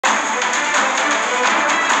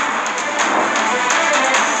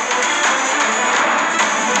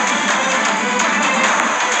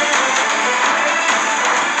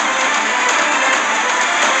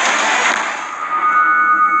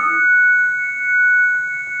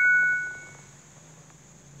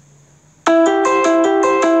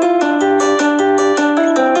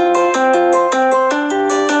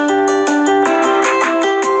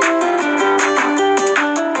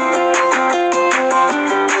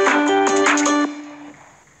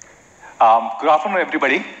Good afternoon,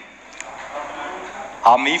 everybody.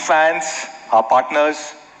 Our Me fans, our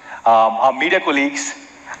partners, our media colleagues,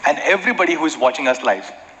 and everybody who is watching us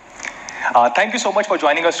live. Thank you so much for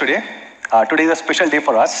joining us today. Today is a special day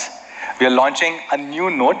for us. We are launching a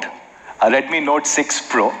new Note, a Redmi Note 6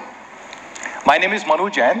 Pro. My name is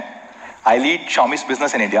Manu Jain. I lead Xiaomi's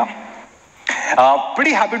business in India.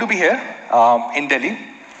 Pretty happy to be here in Delhi.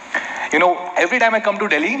 You know, every time I come to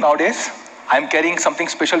Delhi nowadays, I'm carrying something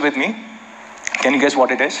special with me. Can you guess what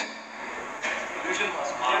it is?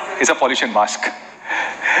 It's a pollution mask.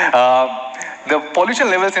 The pollution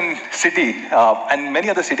levels in city and many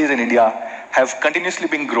other cities in India have continuously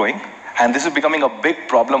been growing, and this is becoming a big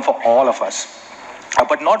problem for all of us.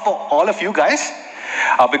 But not for all of you guys,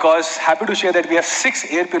 because happy to share that we have 6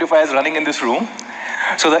 air purifiers running in this room.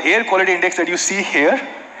 So the air quality index that you see here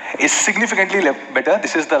is significantly better.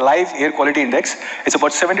 This is the live air quality index. It's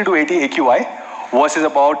about 70 to 80 AQI versus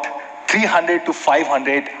about 300 to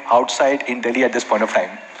 500 outside in Delhi at this point of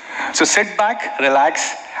time. So sit back,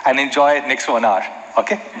 relax, and enjoy next 1 hour,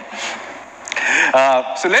 okay?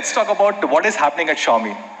 So let's talk about what is happening at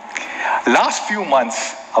Xiaomi. Last few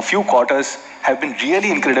months, a few quarters have been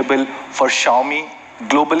really incredible for Xiaomi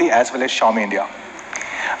globally as well as Xiaomi India.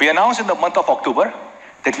 We announced in the month of October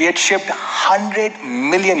that we had shipped 100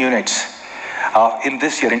 million units in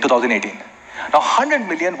this year, in 2018. Now, 100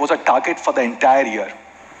 million was a target for the entire year.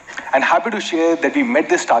 And happy to share that we met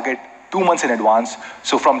this target 2 months in advance.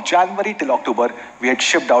 So from January till October, we had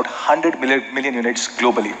shipped out 100 million units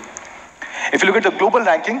globally. If you look at the global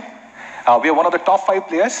ranking, we are one of the top 5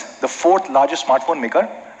 players, the 4th largest smartphone maker,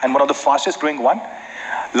 and one of the fastest growing one.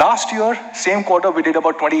 Last year, same quarter, we did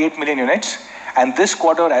about 28 million units. And this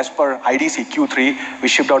quarter, as per IDC Q3, we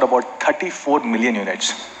shipped out about 34 million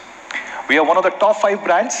units. We are one of the top 5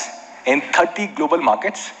 brands in 30 global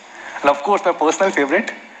markets. And of course, my personal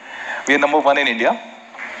favorite, we are number 1 in India.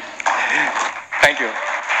 Thank you.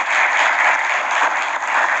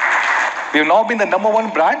 We have now been the number 1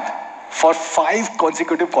 brand for 5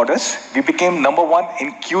 consecutive quarters. We became number 1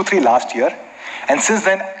 in Q3 last year. And since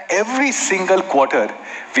then, every single quarter,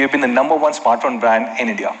 we have been the number 1 smartphone brand in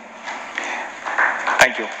India.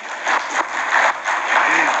 Thank you.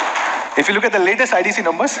 If you look at the latest IDC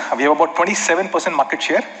numbers, we have about 27% market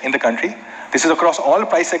share in the country. This is across all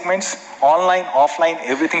price segments, online, offline,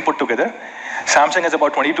 everything put together. Samsung is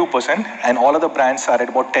about 22%, and all other brands are at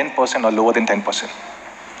about 10% or lower than 10%.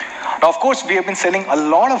 Now, of course, we have been selling a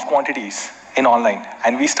lot of quantities in online,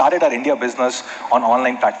 and we started our India business on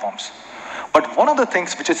online platforms. But one of the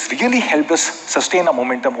things which has really helped us sustain our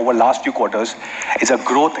momentum over the last few quarters is a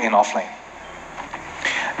growth in offline.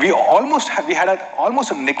 We had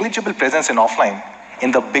almost a negligible presence in offline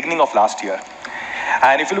in the beginning of last year.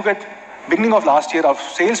 And if you look at beginning of last year, our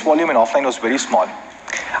sales volume in offline was very small.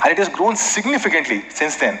 And it has grown significantly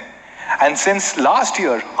since then. And since last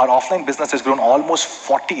year, our offline business has grown almost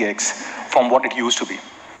 40x from what it used to be.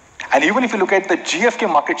 And even if you look at the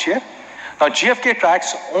GfK market share, now GfK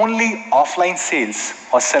tracks only offline sales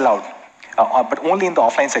or sellout, but only in the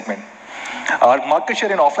offline segment. Our market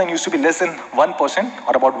share in offline used to be less than 1%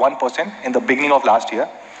 or about 1% in the beginning of last year.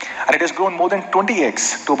 And it has grown more than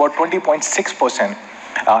 20x to about 20.6%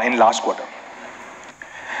 in last quarter.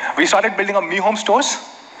 We started building our Mi Home stores.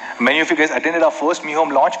 Many of you guys attended our first Mi Home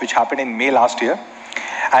launch, which happened in May last year.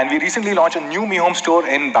 And we recently launched a new Mi Home store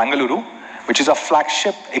in Bangalore, which is a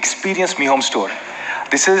flagship experience Mi Home store.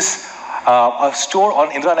 This is a store on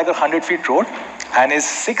Indiranagar 100 feet road and is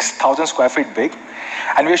 6,000 square feet big.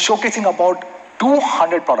 And we are showcasing about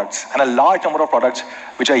 200 products and a large number of products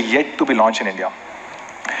which are yet to be launched in India.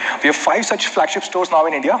 We have 5 such flagship stores now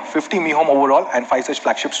in India, 50 Mi Home overall and 5 such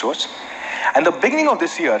flagship stores. And the beginning of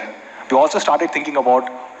this year, we also started thinking about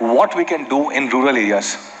what we can do in rural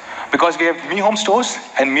areas. Because we have Mi Home stores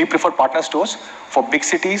and Mi Preferred Partner stores for big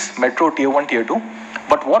cities, metro, tier 1, tier 2.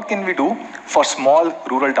 But what can we do for small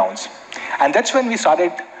rural towns? And that's when we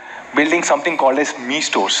started building something called as Mi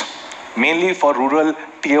stores, mainly for rural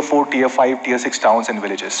tier 4, tier 5, tier 6 towns and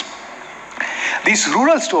villages. These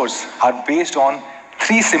rural stores are based on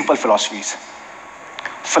 3 simple philosophies.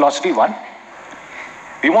 Philosophy 1,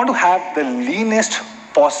 we want to have the leanest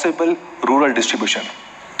possible rural distribution.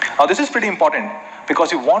 Now this is pretty important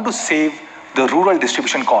because we want to save the rural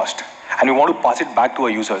distribution cost and we want to pass it back to our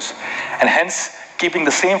users, and hence keeping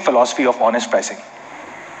the same philosophy of honest pricing.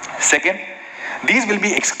 Second, these will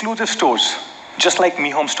be exclusive stores, just like Mi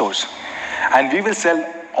Home stores. And we will sell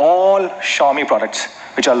all Xiaomi products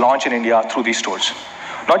which are launched in India through these stores.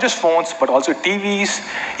 Not just phones, but also TVs,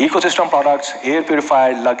 ecosystem products, air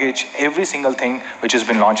purifier, luggage, every single thing which has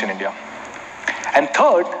been launched in India. And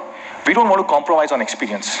third, we don't want to compromise on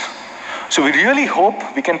experience. So we really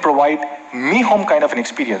hope we can provide Mi Home kind of an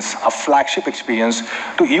experience, a flagship experience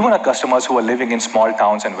to even our customers who are living in small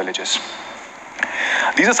towns and villages.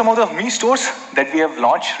 These are some of the Mi stores that we have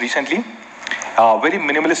launched recently. Very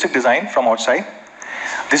minimalistic design from outside.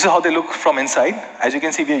 This is how they look from inside. As you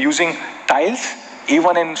can see, we are using tiles,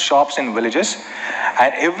 even in shops in villages.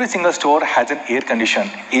 And every single store has an air condition,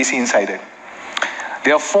 AC inside it.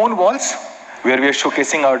 There are phone walls where we are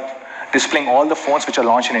showcasing displaying all the phones which are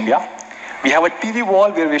launched in India. We have a TV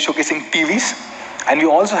wall where we are showcasing TVs. And we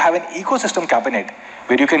also have an ecosystem cabinet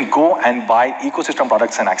where you can go and buy ecosystem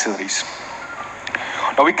products and accessories.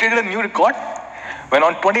 Now we created a new record when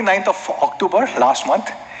on 29th of October last month,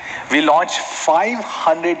 we launched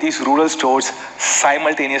 500 these rural stores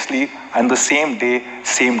simultaneously on the same day,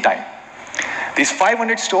 same time. These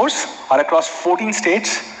 500 stores are across 14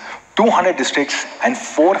 states, 200 districts, and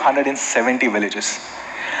 470 villages.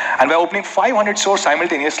 And by opening 500 stores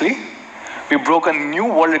simultaneously, we broke a new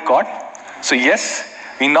world record. So yes,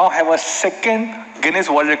 we now have a second Guinness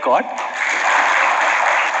World Record.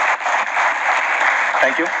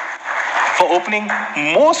 Thank you. For opening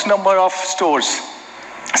most number of stores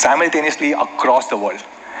simultaneously across the world.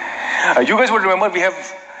 You guys would remember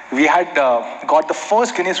we had got the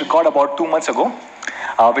first Guinness record about 2 months ago,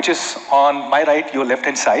 which is on my right, your left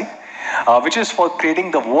hand side, which is for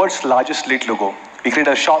creating the world's largest lit logo. We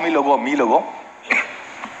created a Xiaomi logo, a Mi logo,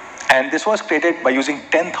 and this was created by using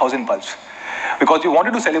 10,000 bulbs because we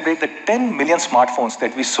wanted to celebrate the 10 million smartphones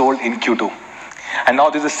that we sold in Q2. And now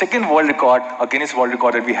this is the second world record, a Guinness World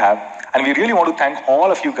Record that we have. And we really want to thank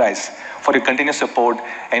all of you guys for your continuous support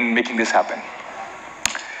in making this happen.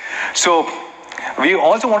 So we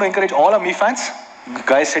also want to encourage all our Mi fans,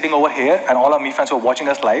 guys sitting over here, and all our Mi fans who are watching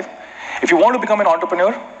us live. If you want to become an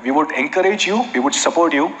entrepreneur, we would encourage you, we would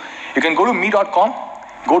support you. You can go to mi.com,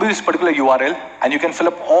 go to this particular URL, and you can fill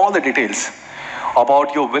up all the details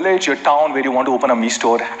about your village, your town, where you want to open a Mi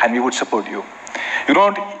store, and we would support you.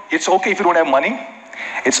 It's okay if you don't have money.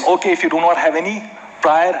 It's okay if you do not have any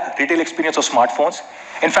prior retail experience of smartphones.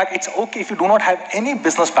 In fact, it's okay if you do not have any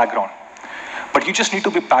business background. But you just need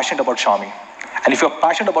to be passionate about Xiaomi. And if you're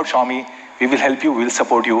passionate about Xiaomi, we will help you, we will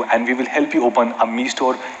support you, and we will help you open a Mi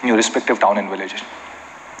store in your respective town and village.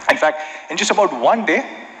 In fact, in just about 1 day,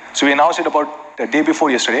 so we announced it about the day before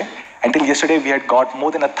yesterday, until yesterday we had got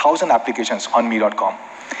more than 1,000 applications on mi.com.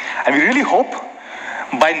 And we really hope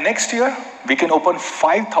by next year, we can open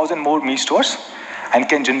 5,000 more Mi stores and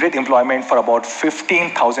can generate employment for about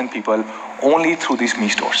 15,000 people only through these Mi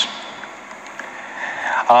stores.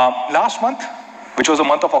 Last month, which was the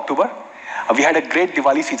month of October, we had a great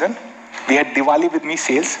Diwali season. We had Diwali with Mi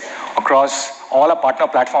sales across all our partner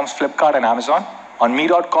platforms, Flipkart and Amazon, on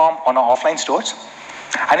mi.com, on our offline stores.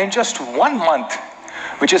 And in just 1 month,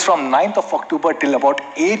 which is from 9th of October till about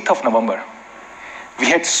 8th of November, we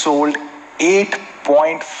had sold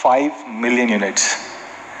 8.5 million units,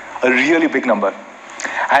 a really big number.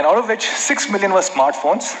 And out of which 6 million were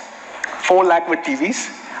smartphones, 4 lakh were TVs,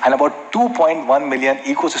 and about 2.1 million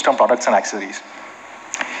ecosystem products and accessories.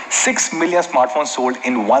 6 million smartphones sold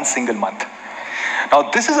in 1 single month. Now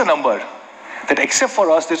this is a number that except for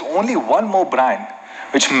us, there's only one more brand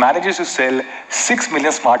which manages to sell 6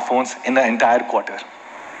 million smartphones in the entire quarter.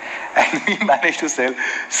 And we managed to sell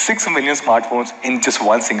 6 million smartphones in just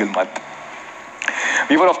 1 single month.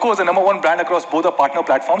 We were, of course, the #1 brand across both our partner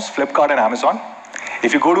platforms, Flipkart and Amazon.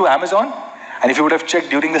 If you go to Amazon, and if you would have checked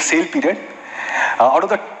during the sale period, out of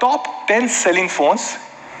the top 10 selling phones,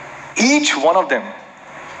 each one of them,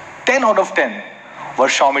 10 out of 10, were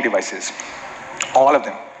Xiaomi devices. All of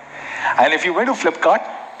them. And if you went to Flipkart,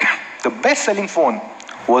 the best selling phone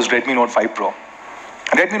was Redmi Note 5 Pro.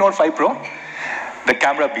 Redmi Note 5 Pro, the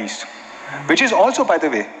camera beast, which is also, by the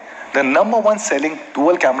way, the #1 selling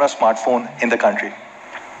dual camera smartphone in the country.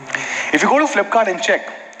 If you go to Flipkart and check,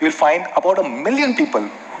 you will find about 1 million people,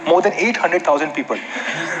 more than 800,000 people.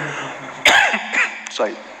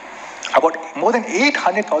 Sorry. About more than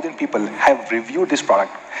 800,000 people have reviewed this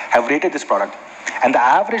product, have rated this product. And the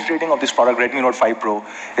average rating of this product, Redmi Note 5 Pro,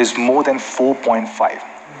 is more than 4.5.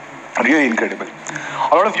 Really incredible.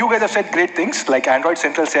 A lot of you guys have said great things, like Android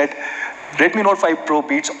Central said, Redmi Note 5 Pro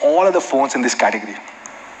beats all other phones in this category.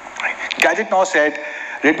 Gadget Now said,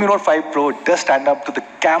 Redmi Note 5 Pro does stand up to the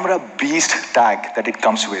camera beast tag that it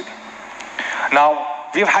comes with. Now,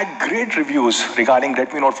 we've had great reviews regarding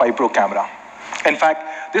Redmi Note 5 Pro camera. In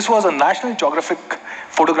fact, this was a National Geographic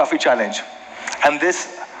Photography Challenge. And this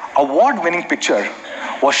award-winning picture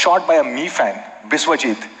was shot by a Mi fan,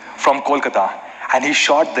 Biswajit, from Kolkata. And he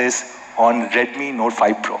shot this on Redmi Note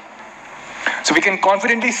 5 Pro. So we can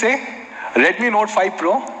confidently say Redmi Note 5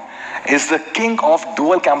 Pro is the king of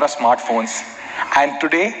dual camera smartphones. And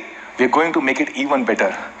today, we're going to make it even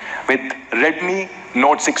better with Redmi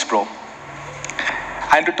Note 6 Pro.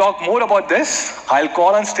 And to talk more about this, I'll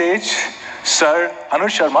call on stage Sir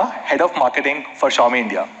Anuj Sharma, Head of Marketing for Xiaomi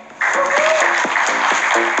India.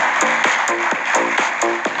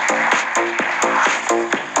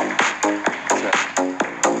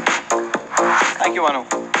 Thank you, Manu.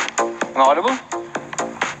 Am I audible?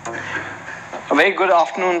 A very good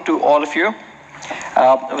afternoon to all of you.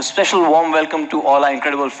 A special warm welcome to all our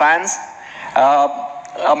incredible fans.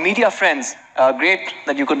 Our media friends, great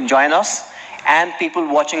that you could join us, and people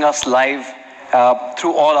watching us live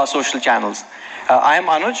through all our social channels. I am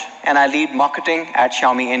Anuj, and I lead marketing at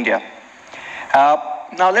Xiaomi India.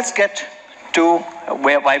 Now let's get to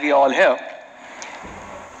why we are all here.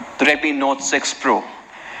 The Redmi Note 6 Pro.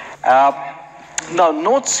 Now,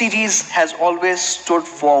 Note series has always stood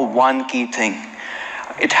for one key thing.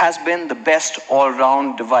 It has been the best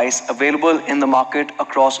all-round device available in the market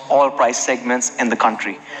across all price segments in the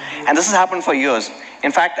country. And this has happened for years.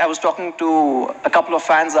 In fact, I was talking to a couple of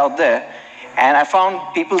fans out there, and I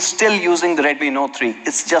found people still using the Redmi Note 3.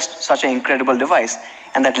 It's just such an incredible device.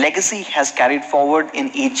 And that legacy has carried forward in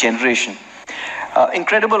each generation.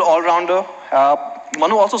 Incredible all-rounder.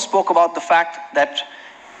 Manu also spoke about the fact that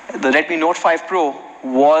the Redmi Note 5 Pro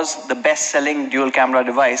was the best-selling dual-camera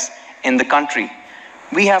device in the country.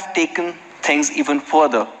 We have taken things even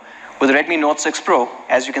further. With the Redmi Note 6 Pro,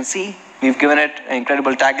 as you can see, we've given it an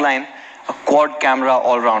incredible tagline, a quad-camera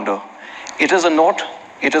all-rounder. It is a Note,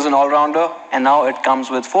 it is an all-rounder, and now it comes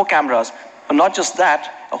with 4 cameras. But not just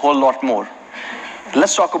that, a whole lot more.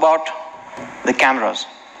 Let's talk about the cameras.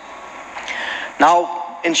 Now,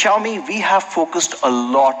 in Xiaomi, we have focused a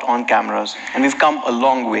lot on cameras, and we've come a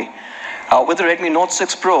long way. With the Redmi Note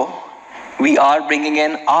 6 Pro, we are bringing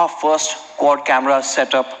in our first quad camera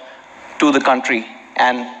setup to the country.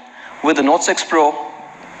 And with the Note 6 Pro,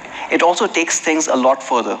 it also takes things a lot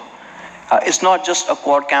further. It's not just a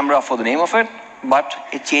quad camera for the name of it, but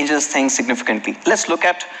it changes things significantly. Let's look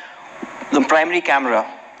at the primary camera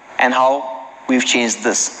and how we've changed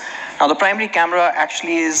this. Now, the primary camera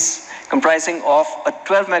actually is comprising of a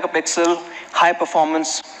 12 megapixel high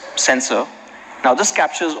performance sensor. Now this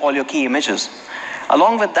captures all your key images.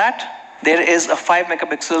 Along with that, there is a 5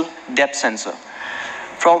 megapixel depth sensor.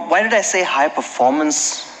 Why did I say high performance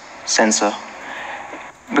sensor?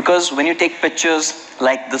 Because when you take pictures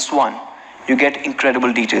like this one, you get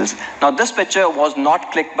incredible details. Now this picture was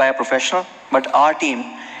not clicked by a professional, but our team,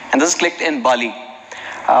 and this is clicked in Bali.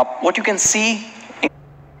 What you can see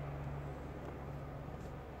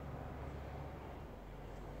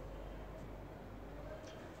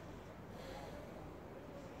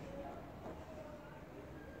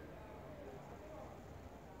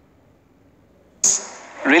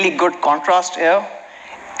really good contrast here,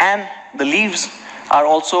 and the leaves are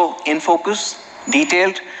also in focus,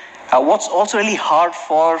 detailed. What's also really hard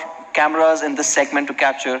for cameras in this segment to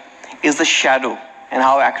capture is the shadow and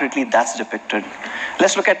how accurately that's depicted.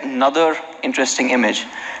 Let's look at another interesting image.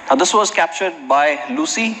 Now this was captured by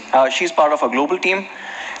Lucy. She's part of a global team,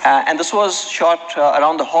 and this was shot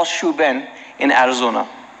around the Horseshoe Bend in Arizona.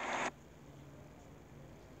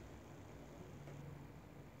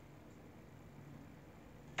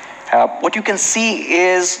 What you can see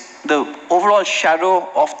is the overall shadow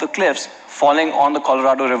of the cliffs falling on the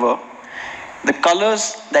Colorado River, the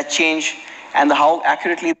colors that change, and how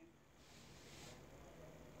accurately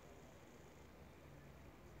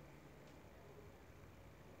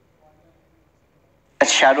that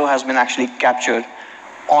shadow has been actually captured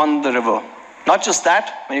on the river. Not just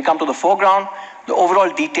that, when you come to the foreground, the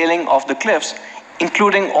overall detailing of the cliffs,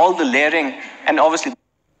 including all the layering, and obviously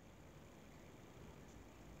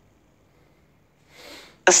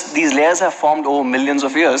these layers have formed over millions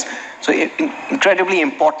of years, so incredibly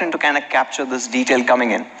important to kind of capture this detail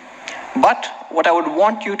coming in. But what I would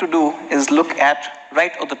want you to do is look at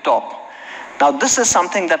right at the top. Now this is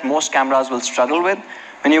something that most cameras will struggle with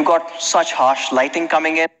when you've got such harsh lighting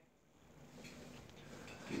coming in.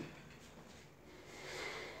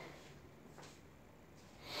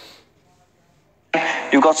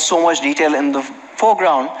 You've got so much detail in the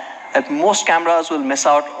foreground that most cameras will miss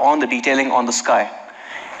out on the detailing on the sky.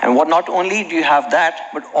 And not only do you have that,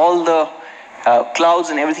 but all the clouds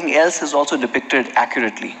and everything else is also depicted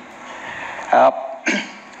accurately. Now,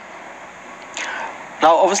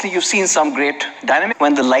 obviously, you've seen some great dynamic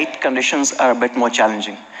when the light conditions are a bit more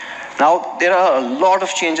challenging. Now, there are a lot of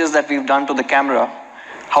changes that we've done to the camera.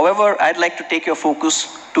 However, I'd like to take your focus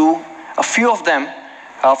to a few of them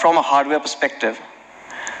from a hardware perspective.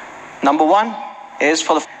 Number one is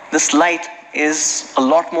for this light is a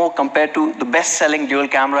lot more compared to the best-selling dual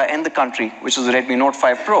camera in the country, which is the Redmi Note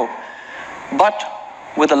 5 Pro. But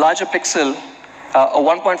with a larger pixel, a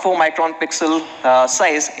 1.4 micron pixel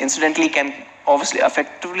size, incidentally, can obviously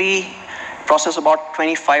effectively process about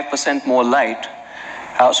 25% more light.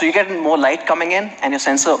 So you get more light coming in, and your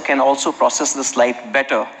sensor can also process this light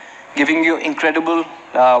better, giving you incredible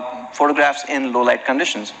photographs in low light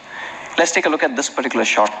conditions. Let's take a look at this particular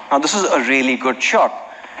shot. Now, this is a really good shot.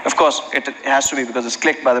 Of course, it has to be because it's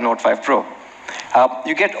clicked by the Note 5 Pro.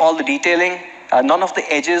 You get all the detailing. None of the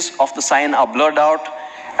edges of the sign are blurred out.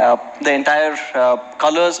 The entire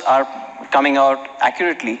colors are coming out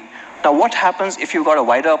accurately. Now, what happens if you've got a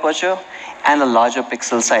wider aperture and a larger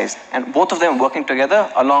pixel size, and both of them working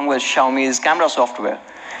together along with Xiaomi's camera software?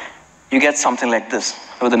 You get something like this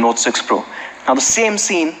with the Note 6 Pro. Now, the same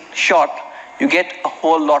scene shot, you get a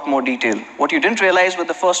whole lot more detail. What you didn't realize with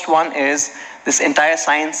the first one is this entire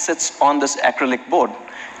sign sits on this acrylic board.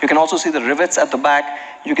 You can also see the rivets at the back.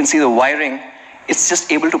 You can see the wiring. It's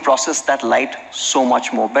just able to process that light so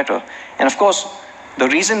much more better. And of course, the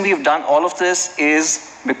reason we've done all of this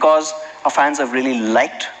is because our fans have really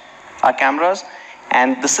liked our cameras,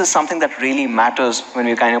 and this is something that really matters when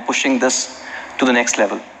we're kind of pushing this to the next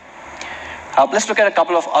level. Let's look at a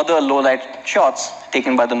couple of other low light shots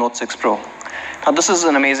taken by the Note 6 Pro. Now, this is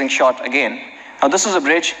an amazing shot again. Now, this is a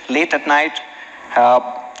bridge late at night,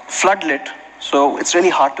 floodlit, so it's really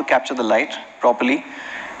hard to capture the light properly.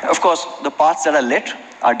 Of course, the parts that are lit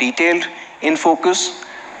are detailed, in focus,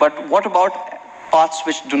 but what about parts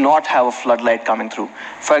which do not have a floodlight coming through?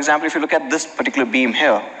 For example, if you look at this particular beam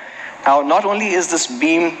here, now not only is this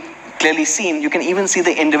beam clearly seen, you can even see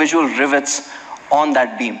the individual rivets on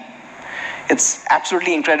that beam. It's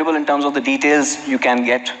absolutely incredible in terms of the details you can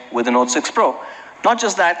get with the Note 6 Pro. Not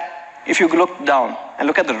just that, if you look down and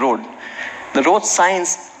look at the road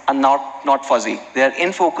signs are not fuzzy. They're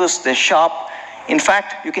in focus, they're sharp. In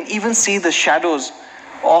fact, you can even see the shadows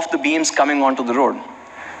of the beams coming onto the road.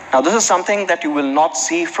 Now, this is something that you will not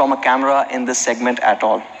see from a camera in this segment at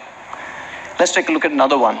all. Let's take a look at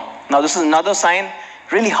another one. Now, this is another sign,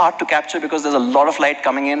 really hard to capture because there's a lot of light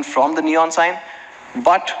coming in from the neon sign.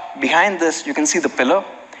 But behind this, you can see the pillar.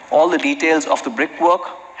 All the details of the brickwork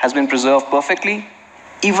has been preserved perfectly.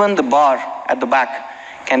 Even the bar at the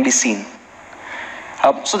back can be seen.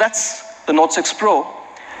 So that's the Note 6 Pro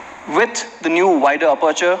with the new wider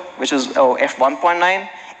aperture, which is f1.9,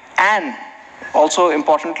 and also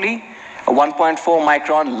importantly, a 1.4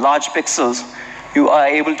 micron large pixels. You are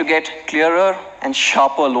able to get clearer and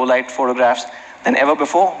sharper low light photographs than ever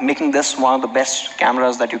before, making this one of the best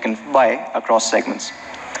cameras that you can buy across segments.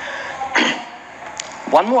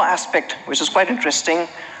 One more aspect which is quite interesting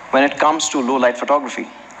when it comes to low light photography,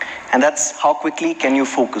 and that's how quickly can you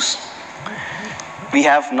focus. We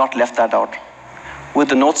have not left that out. With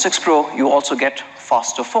the Note 6 Pro, you also get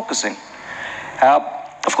faster focusing.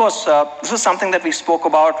 Of course, this is something that we spoke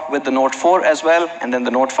about with the Note 4 as well, and then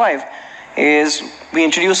the Note 5, is we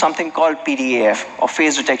introduced something called PDAF, or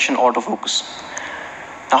phase detection autofocus.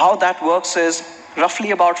 Now, how that works is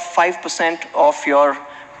roughly about 5% of your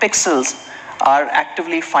pixels are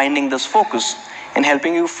actively finding this focus and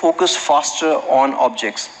helping you focus faster on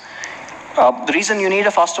objects. The reason you need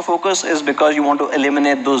a faster focus is because you want to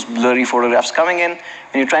eliminate those blurry photographs coming in. When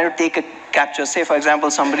you're trying to take a capture, say for example,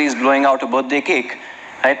 somebody is blowing out a birthday cake,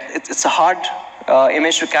 right? It's a hard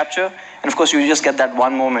image to capture, and of course you just get that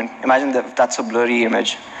one moment. Imagine that that's a blurry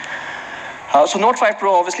image. So Note 5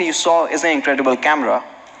 Pro, obviously you saw, is an incredible camera,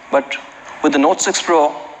 but with the Note 6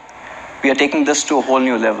 Pro, we are taking this to a whole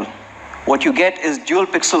new level. What you get is dual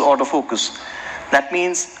pixel autofocus. That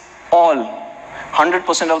means all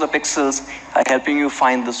 100% of the pixels are helping you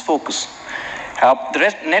find this focus.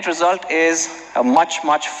 The net result is a much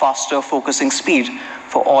faster focusing speed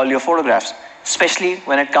for all your photographs, especially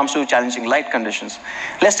when it comes to challenging light conditions.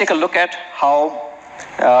 Let's take a look at how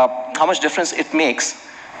much difference it makes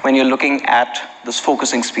when you're looking at this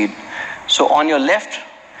focusing speed. So on your left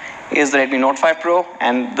is the Redmi Note 5 Pro,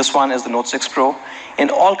 and this one is the Note 6 Pro. In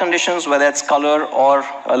all conditions, whether it's color or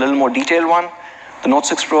a little more detailed one, the Note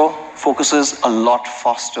 6 Pro focuses a lot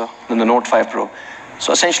faster than the Note 5 Pro.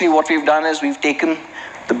 So essentially what we've done is we've taken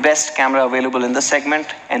the best camera available in this segment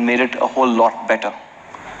and made it a whole lot better.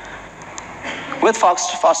 With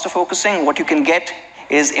faster focusing, what you can get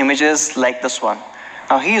is images like this one.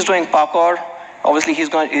 Now he's doing parkour. Obviously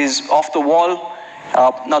he's off the wall.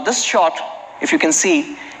 Now this shot, if you can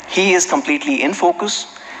see, he is completely in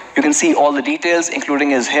focus. You can see all the details, including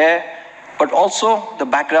his hair, but also the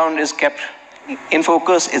background is kept in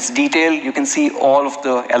focus. It's detailed. You can see all of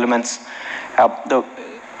the elements.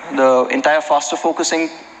 The entire faster focusing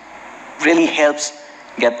really helps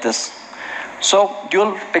get this. So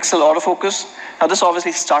dual pixel autofocus. Now this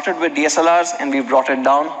obviously started with DSLRs and we've brought it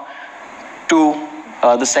down to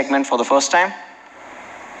the segment for the first time.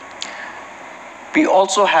 We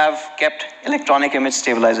also have kept electronic image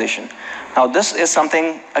stabilization. Now this is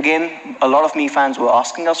something, again, a lot of Mi fans were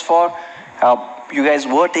asking us for. You guys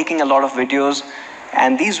were taking a lot of videos,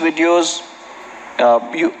 and these videos,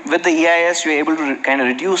 with the EIS, you're able to kind of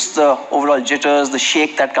reduce the overall jitters, the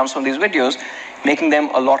shake that comes from these videos, making them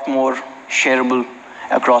a lot more shareable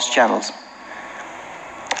across channels.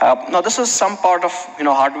 Now this is some part of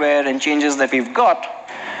hardware and changes that we've got.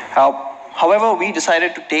 However, we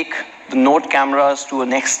decided to take the Note cameras to a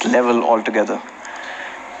next level altogether.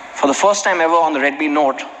 For the first time ever on the Redmi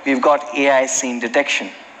Note, we've got AI scene detection.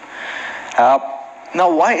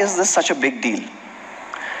 Now, why is this such a big deal?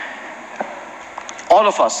 All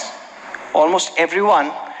of us, almost everyone,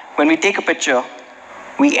 when we take a picture,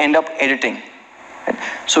 we end up editing. Right?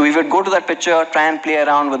 So we would go to that picture, try and play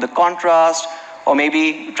around with the contrast, or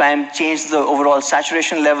maybe try and change the overall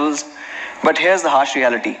saturation levels. But here's the harsh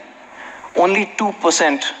reality. Only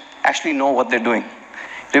 2% actually know what they're doing.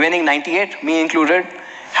 Remaining 98, me included,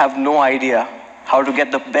 have no idea how to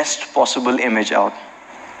get the best possible image out.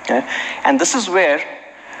 Okay? And this is where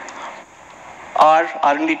our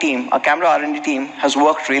R&D team, our camera R&D team, has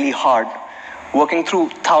worked really hard, working through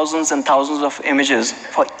thousands and thousands of images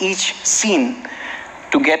for each scene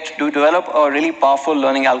to develop a really powerful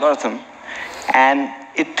learning algorithm. And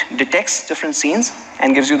it detects different scenes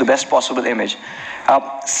and gives you the best possible image.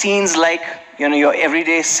 Scenes like your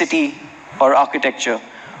everyday city or architecture,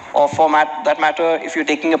 or for that matter, if you're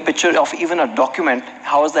taking a picture of even a document,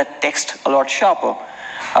 how is that text a lot sharper?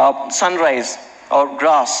 Sunrise or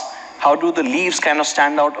grass, how do the leaves kind of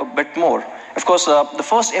stand out a bit more? Of course, the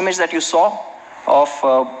first image that you saw of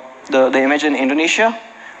the image in Indonesia,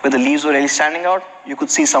 where the leaves were really standing out, you could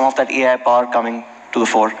see some of that AI power coming to the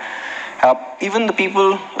fore. Even the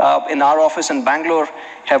people in our office in Bangalore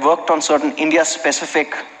have worked on certain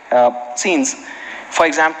India-specific scenes. For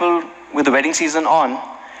example, with the wedding season on,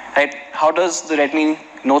 right, how does the Redmi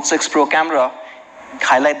Note 6 Pro camera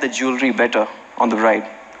highlight the jewelry better on the bride?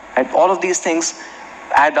 Right? All of these things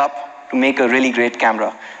add up to make a really great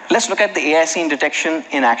camera. Let's look at the AI scene detection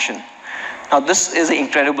in action. Now this is an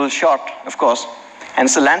incredible shot, of course, and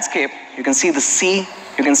it's a landscape. You can see the sea,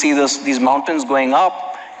 you can see these mountains going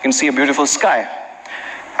up, you can see a beautiful sky.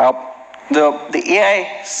 The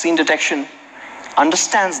AI scene detection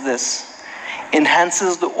understands this,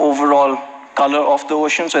 enhances the overall color of the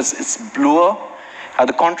ocean, so it's bluer.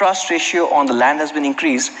 The contrast ratio on the land has been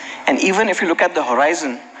increased, and even if you look at the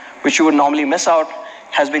horizon, which you would normally miss out,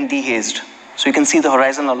 has been dehazed. So you can see the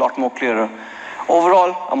horizon a lot more clearer.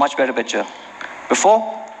 Overall, a much better picture. Before,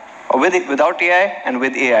 or without AI, and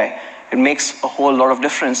with AI, it makes a whole lot of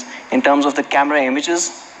difference in terms of the camera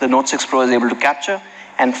images the Note 6 Pro is able to capture,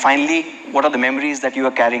 and finally, what are the memories that you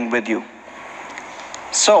are carrying with you.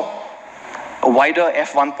 So, a wider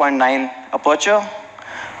f1.9 aperture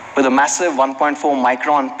with a massive 1.4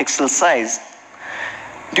 micron pixel size,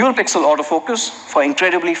 dual pixel autofocus for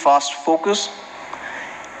incredibly fast focus,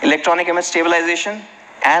 electronic image stabilization,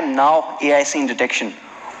 and now AI scene detection.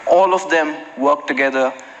 All of them work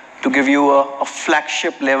together to give you a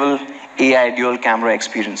flagship level AI dual camera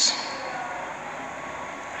experience.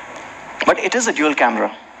 But it is a dual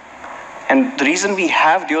camera. And the reason we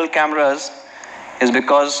have dual cameras is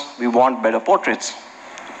because we want better portraits.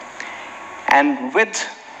 And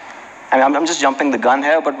I'm just jumping the gun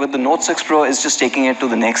here, but with the Note 6 Pro, it's just taking it to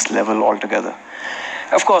the next level altogether.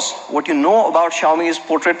 Of course, what you know about Xiaomi's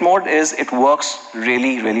portrait mode is it works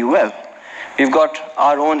really, really well. We've got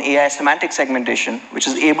our own AI semantic segmentation, which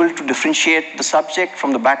is able to differentiate the subject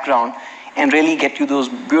from the background and really get you those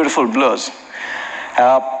beautiful blurs.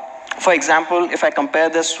 For example, if I compare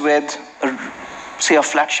this with, say, a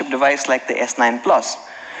flagship device like the S9 Plus,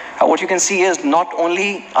 what you can see is not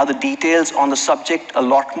only are the details on the subject a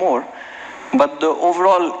lot more, but the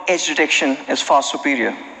overall edge detection is far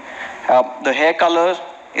superior. The hair color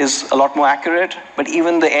is a lot more accurate, but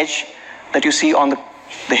even the edge that you see on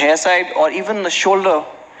the hair side, or even the shoulder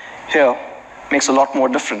here, makes a lot more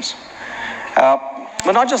difference.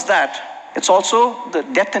 But not just that, it's also the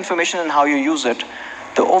depth information and how you use it.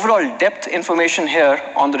 The overall depth information here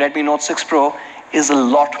on the Redmi Note 6 Pro is a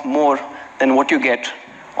lot more than what you get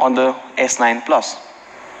on the S9 Plus.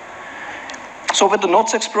 So with the Note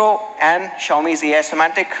 6 Pro and Xiaomi's AI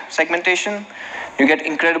semantic segmentation, you get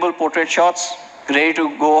incredible portrait shots ready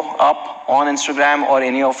to go up on Instagram or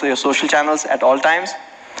any of your social channels at all times.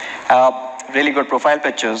 Really good profile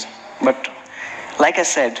pictures. But like I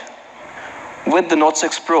said, with the Note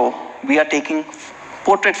 6 Pro, we are taking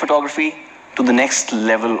portrait photography to the next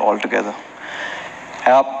level altogether.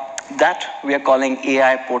 That we are calling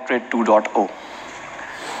AI Portrait 2.0.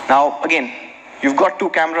 Now, again, you've got two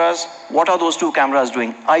cameras. What are those two cameras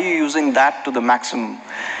doing? Are you using that to the maximum?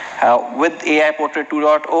 With AI Portrait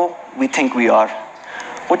 2.0, we think we are.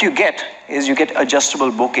 What you get is you get adjustable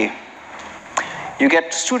bokeh. You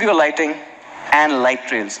get studio lighting and light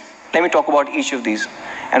trails. Let me talk about each of these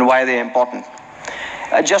and why they're important.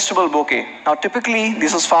 Adjustable bokeh. Now, typically,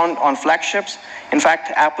 this is found on flagships. In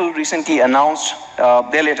fact, Apple recently announced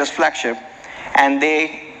their latest flagship, and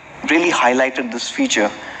they really highlighted this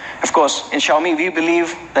feature. Of course, in Xiaomi, we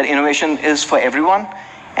believe that innovation is for everyone,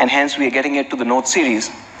 and hence we are getting it to the Note series.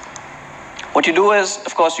 What you do is,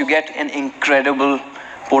 of course, you get an incredible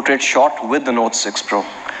portrait shot with the Note 6 Pro.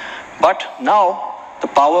 But now, the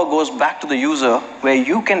power goes back to the user, where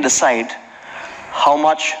you can decide how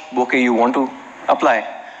much bokeh you want to apply.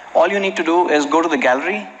 All you need to do is go to the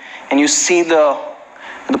gallery, and you see the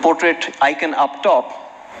portrait icon up top.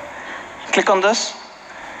 Click on this,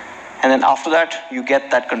 and then after that, you get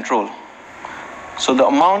that control. So the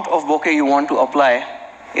amount of bokeh you want to apply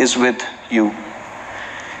is with you.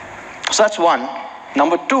 So that's one.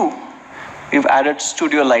 Number two, we've added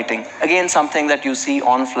studio lighting. Again, something that you see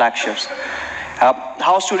on flagships.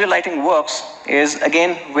 How studio lighting works is,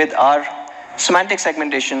 again, with our semantic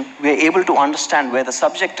segmentation, we're able to understand where the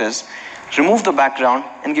subject is, remove the background,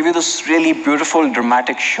 and give you this really beautiful,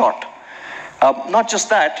 dramatic shot. Not just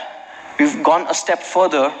that, we've gone a step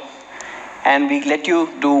further, and we let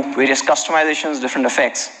you do various customizations, different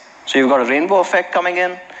effects. So you've got a rainbow effect coming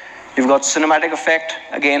in, you've got cinematic effect,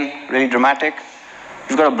 again, really dramatic.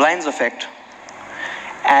 You've got a blinds effect,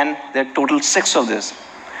 and there are total 6 of this.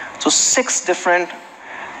 So 6 different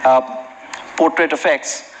portrait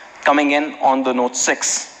effects coming in on the Note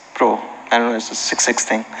 6 Pro. I don't know, it's a 6.6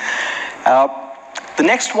 thing. The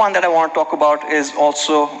next one that I want to talk about is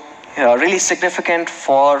also really significant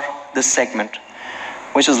for this segment,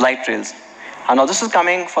 which is light trails. Now this is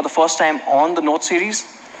coming for the first time on the Note series,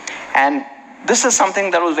 and this is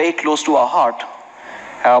something that was very close to our heart.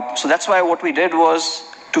 So that's why what we did was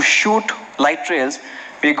to shoot light trails,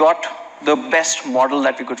 we got the best model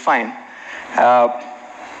that we could find.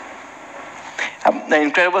 The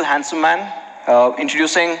incredible handsome man,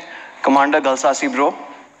 introducing Commander Galsasi Bro.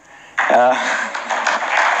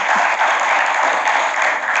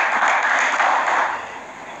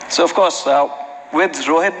 So of course, with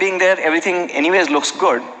Rohit being there, everything anyways looks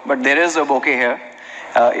good, but there is a bokeh here,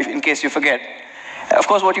 in case you forget. Of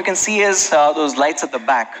course, what you can see is those lights at the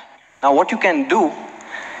back. Now what you can do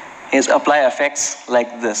is apply effects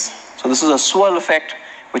like this. So this is a swirl effect,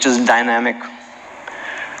 which is dynamic.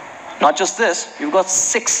 Not just this, you've got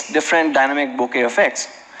 6 different dynamic bokeh effects.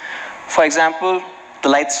 For example, the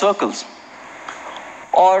light circles,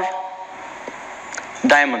 or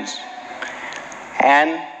diamonds.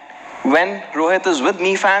 And when Rohit is with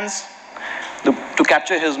Mi fans, to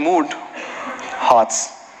capture his mood, hearts.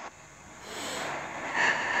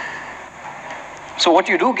 So what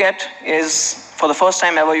you do get is, for the first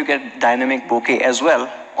time ever, you get dynamic bokeh as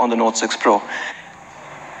well on the Note 6 Pro.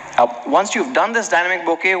 Once you've done this dynamic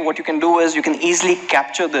bokeh, what you can do is you can easily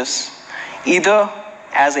capture this either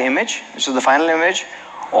as an image, which is the final image,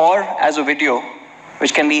 or as a video,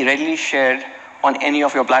 which can be readily shared on any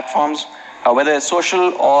of your platforms, whether it's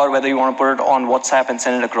social or whether you want to put it on WhatsApp and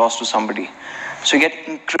send it across to somebody. So you get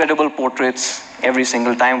incredible portraits every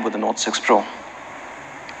single time with the Note 6 Pro.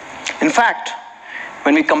 In fact,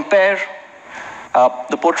 when we compare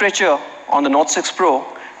the portraiture on the Note 6 Pro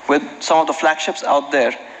with some of the flagships out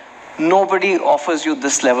there, nobody offers you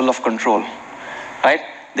this level of control, right?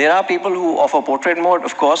 There are people who offer portrait mode,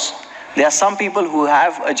 of course. There are some people who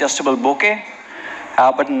have adjustable bokeh,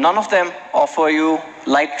 but none of them offer you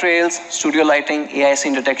light trails, studio lighting, AI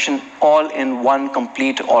scene detection, all in one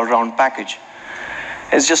complete all-round package.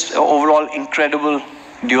 It's just an overall incredible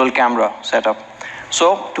dual camera setup.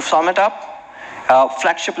 So to sum it up,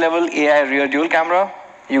 flagship level AI rear dual camera,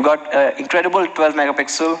 you got an incredible 12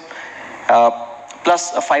 megapixel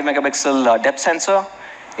plus a 5 megapixel depth sensor.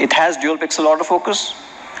 It has dual pixel autofocus.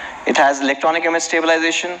 It has electronic image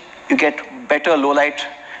stabilization. You get better low light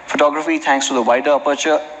photography thanks to the wider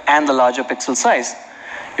aperture and the larger pixel size.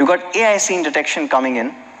 You got AI scene detection coming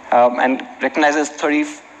in and recognizes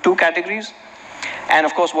 32 categories. And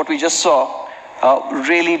of course, what we just saw,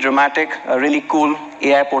 really dramatic, really cool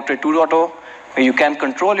AI Portrait 2.0, where you can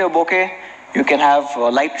control your bokeh, you can have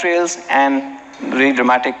light trails and really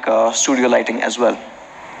dramatic studio lighting as well.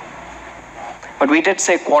 But we did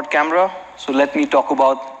say quad camera, so let me talk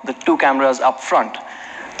about the 2 cameras up front.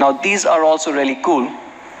 Now these are also really cool.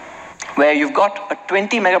 where you've got a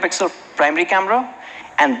 20 megapixel primary camera,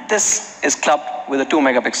 and this is clubbed with a 2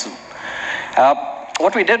 megapixel.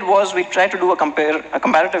 What we did was we tried to do a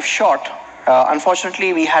comparative shot.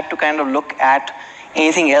 Unfortunately, we had to kind of look at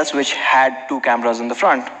anything else which had 2 cameras in the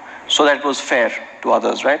front, so that it was fair to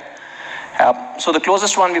others, right? So the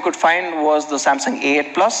closest one we could find was the Samsung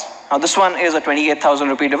A8 Plus. Now this one is a 28,000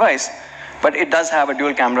 rupee device, but it does have a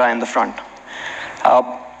dual camera in the front.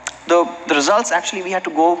 The results, actually, we had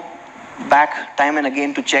to go back time and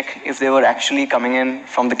again to check if they were actually coming in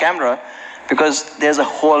from the camera, because there's a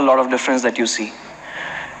whole lot of difference that you see.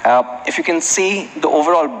 If you can see the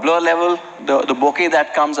overall blur level, the bokeh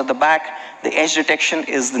that comes at the back, the edge detection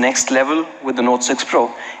is the next level with the Note 6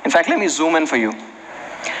 Pro. In fact, let me zoom in for you.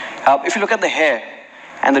 If you look at the hair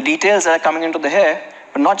and the details that are coming into the hair,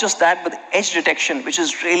 but not just that, but the edge detection, which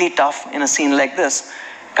is really tough in a scene like this,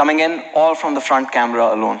 coming in all from the front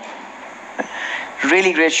camera alone.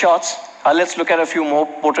 Really great shots. Let's look at a few more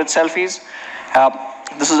portrait selfies.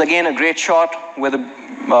 This is again a great shot where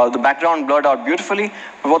the background blurred out beautifully.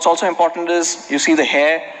 But what's also important is you see the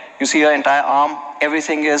hair, you see your entire arm,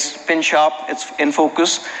 everything is pin sharp, it's in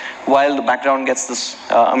focus, while the background gets this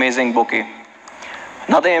amazing bokeh.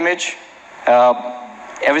 Another image,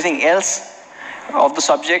 everything else of the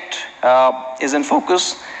subject is in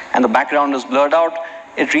focus and the background is blurred out.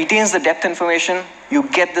 It retains the depth information. You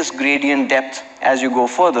get this gradient depth as you go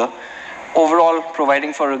further, overall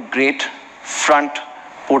providing for a great front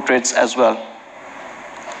portraits as well.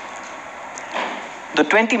 The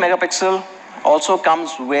 20 megapixel also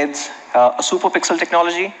comes with a super pixel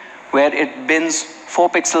technology where it bins 4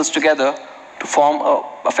 pixels together to form an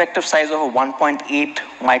effective size of a 1.8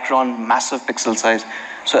 micron massive pixel size.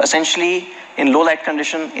 So essentially, in low light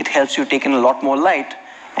condition, it helps you take in a lot more light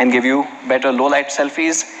and give you better low light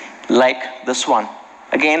selfies like this one.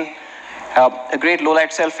 Again, a great low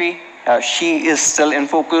light selfie. She is still in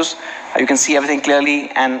focus. You can see everything clearly,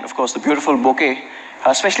 and of course the beautiful bokeh,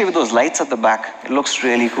 especially with those lights at the back. It looks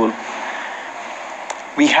really cool.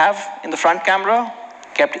 We have in the front camera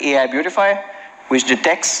kept AI Beautify, which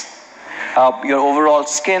detects your overall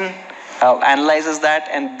skin, analyzes that,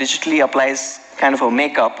 and digitally applies kind of a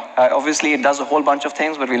makeup. Obviously, it does a whole bunch of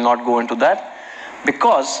things, but we'll not go into that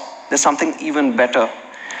because there's something even better.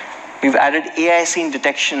 We've added AI scene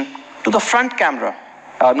detection to the front camera,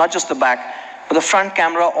 not just the back, but the front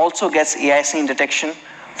camera also gets AI scene detection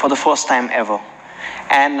for the first time ever.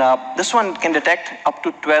 And this one can detect up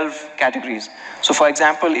to 12 categories. So for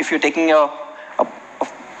example, if you're taking a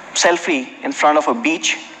selfie in front of a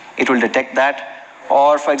beach, it will detect that.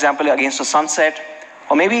 Or for example, against a sunset,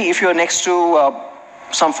 or maybe if you're next to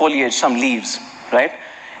some foliage, some leaves, right?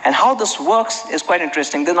 And how this works is quite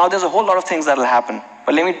interesting. Now there's a whole lot of things that will happen,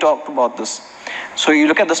 but let me talk about this. So you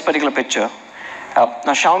look at this particular picture. Now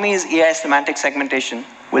Xiaomi's AI semantic segmentation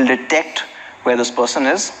will detect where this person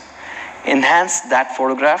is, enhance that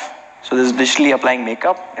photograph. So this is digitally applying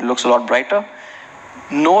makeup. It looks a lot brighter.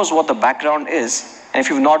 Knows what the background is. And if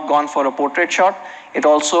you've not gone for a portrait shot, it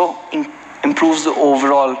also improves the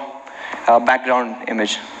overall background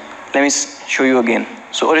image. Let me show you again.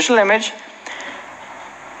 So original image,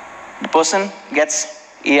 the person gets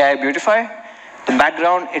AI Beautify. The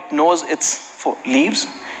background, it knows it's for leaves,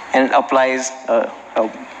 and it applies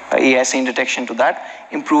AI scene detection to that,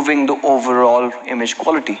 improving the overall image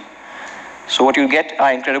quality. So what you get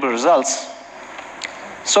are incredible results.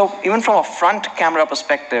 So even from a front camera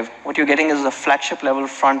perspective, what you're getting is a flagship level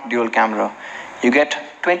front dual camera. You get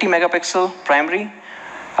 20 megapixel primary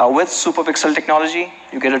with super pixel technology.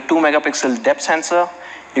 You get a 2 megapixel depth sensor.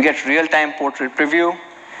 You get real-time portrait preview.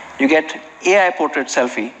 You get AI portrait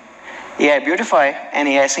selfie, AI Beautify, and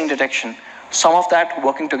AI scene detection. Some of that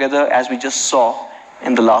working together as we just saw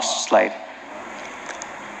in the last slide.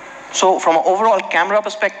 So from an overall camera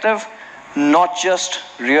perspective, not just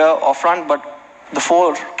rear or front, but the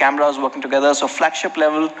 4 cameras working together. So flagship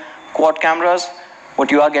level quad cameras,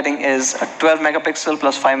 what you are getting is a 12 megapixel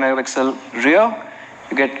plus 5 megapixel rear.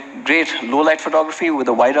 You get great low light photography with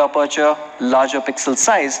a wider aperture, larger pixel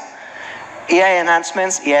size. AI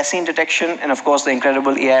enhancements, AI scene detection, and of course the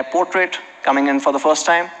incredible AI portrait coming in for the first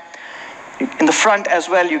time. In the front as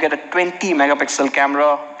well, you get a 20 megapixel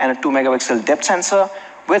camera and a 2 megapixel depth sensor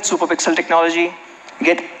with super pixel technology. You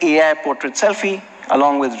get AI portrait selfie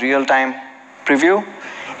along with real-time preview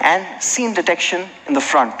and scene detection in the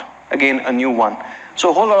front. Again, a new one. So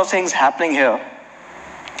a whole lot of things happening here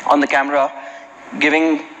on the camera,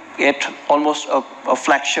 giving it almost a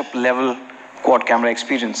flagship level quad camera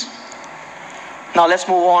experience. Now let's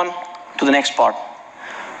move on to the next part,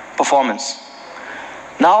 performance.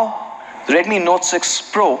 Now, the Redmi Note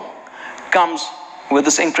 6 Pro comes with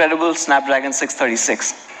this incredible Snapdragon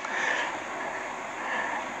 636.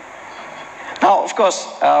 Now, of course,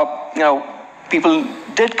 people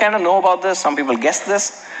did kind of know about this. Some people guessed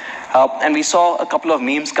this. And we saw a couple of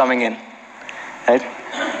memes coming in, right?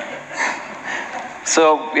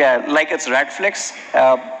 So, yeah, like it's Radflix,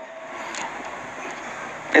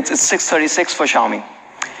 it's 636 for Xiaomi.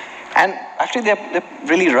 And actually, they're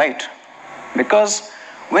really right. Because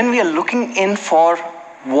when we are looking in for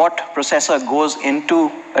what processor goes into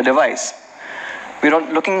a device, we're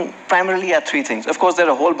looking primarily at three things. Of course, there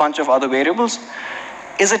are a whole bunch of other variables.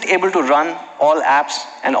 Is it able to run all apps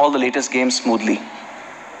and all the latest games smoothly?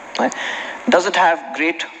 Right? Does it have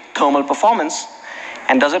great thermal performance?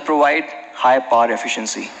 And does it provide high power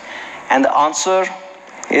efficiency? And the answer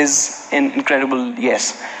is an incredible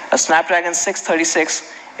yes. A Snapdragon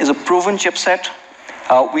 636 is a proven chipset.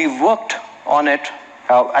 We've worked on it.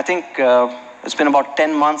 I think it's been about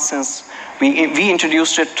 10 months since we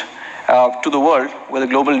introduced it to the world with a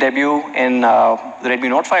global debut in the Redmi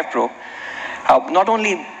Note 5 Pro. Not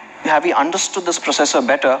only have we understood this processor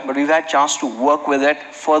better, but we've had a chance to work with it,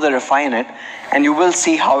 further refine it, and you will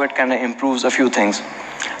see how it kind of improves a few things.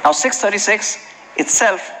 Now, 636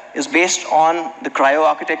 itself is based on the Cryo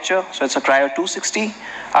architecture. So it's a Cryo 260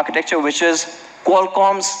 architecture, which is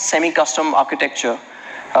Qualcomm's semi-custom architecture.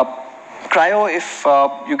 Cryo, if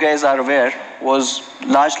you guys are aware, was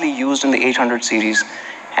largely used in the 800 series.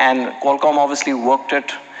 And Qualcomm obviously worked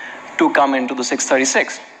it to come into the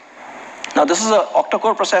 636. Now, this is an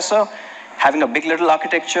octa-core processor having a big little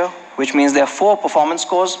architecture, which means there are 4 performance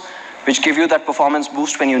cores, which give you that performance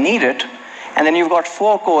boost when you need it. And then you've got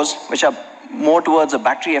 4 cores, which are more towards a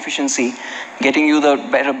battery efficiency, getting you the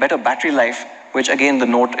better battery life, which again, the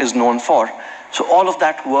Note is known for. So all of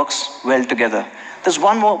that works well together. There's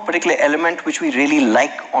one more particular element which we really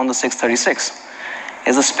like on the 636,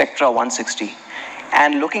 is the Spectra 160.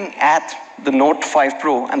 And looking at the Note 5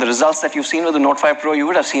 Pro and the results that you've seen with the Note 5 Pro, you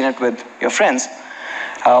would have seen it with your friends.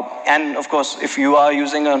 And of course, if you are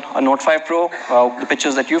using a Note 5 Pro, the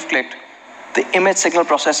pictures that you've clicked, the image signal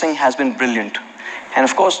processing has been brilliant. And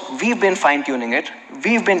of course, we've been fine-tuning it,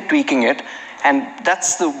 we've been tweaking it, and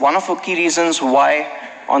that's one of the key reasons why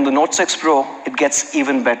on the Note 6 Pro, it gets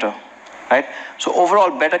even better, right? So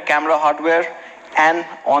overall, better camera hardware, and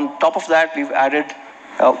on top of that, we've added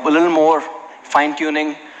a little more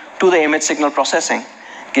fine-tuning to the image signal processing,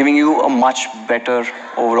 giving you a much better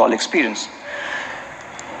overall experience.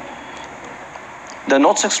 The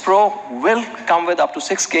Note 6 Pro will come with up to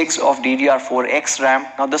 6 gigs of DDR4X RAM.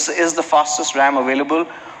 Now, this is the fastest RAM available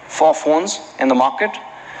for phones in the market.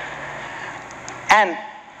 And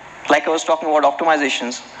like I was talking about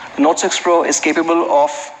optimizations, the Note 6 Pro is capable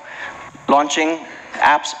of launching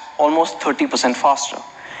apps almost 30% faster.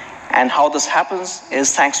 And how this happens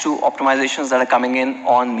is thanks to optimizations that are coming in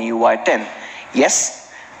on MIUI 10.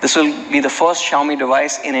 Yes, this will be the first Xiaomi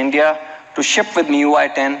device in India to ship with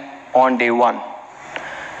MIUI 10 on day 1.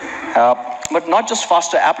 But not just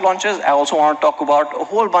faster app launches, I also want to talk about a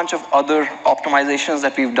whole bunch of other optimizations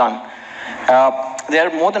that we've done. There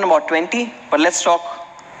are more than about 20, but let's talk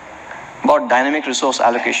about dynamic resource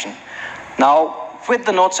allocation. Now, with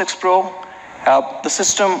the Note 6 Pro, the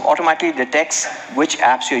system automatically detects which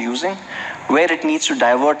apps you're using, where it needs to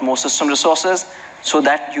divert more system resources so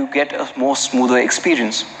that you get a more smoother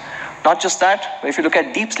experience. Not just that, but if you look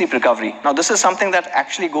at deep sleep recovery, now this is something that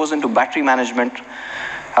actually goes into battery management,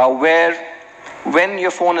 where when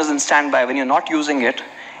your phone is in standby, when you're not using it,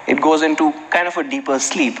 it goes into kind of a deeper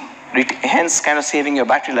sleep, hence kind of saving your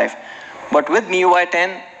battery life. But with MIUI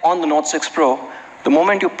 10 on the Note 6 Pro, the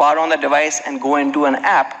moment you power on the device and go into an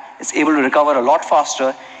app, it's able to recover a lot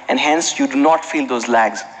faster, and hence you do not feel those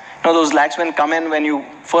lags. Now, those lags come in when you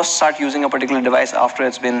first start using a particular device after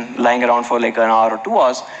it's been lying around for like an hour or 2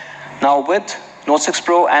 hours. Now, with Note 6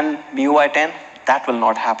 Pro and MIUI 10, that will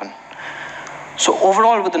not happen. So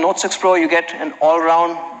overall, with the Note 6 Pro, you get an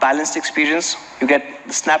all-round balanced experience. You get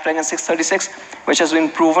the Snapdragon 636, which has been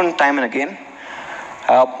proven time and again,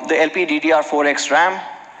 the LPDDR4X RAM,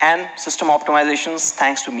 and system optimizations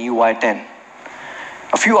thanks to MIUI 10.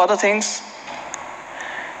 A few other things.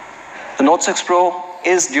 The Note 6 Pro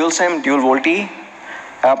is dual SIM, dual VoLTE.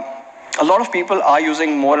 A lot of people are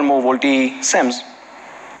using more and more VoLTE SIMs.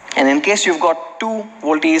 And in case you've got 2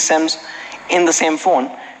 VoLTE SIMs in the same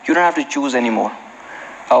phone, you don't have to choose anymore.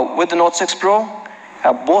 With the Note 6 Pro,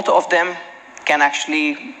 both of them can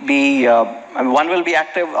actually be, one will be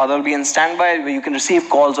active, other will be in standby, where you can receive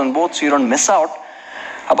calls on both so you don't miss out.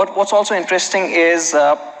 But what's also interesting is,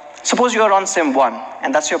 suppose you're on SIM 1,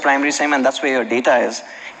 and that's your primary SIM, and that's where your data is,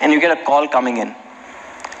 and you get a call coming in.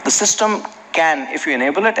 The system can, if you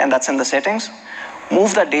enable it, and that's in the settings,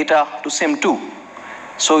 move that data to SIM 2.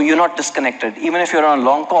 So you're not disconnected. Even if you're on a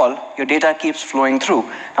long call, your data keeps flowing through.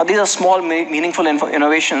 Now these are small, meaningful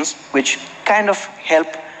innovations which kind of help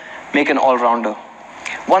make an all-rounder.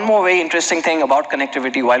 One more very interesting thing about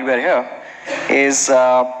connectivity while we're here is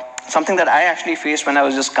something that I actually faced when I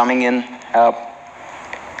was just coming in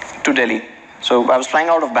to Delhi. So I was flying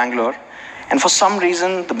out of Bangalore, and for some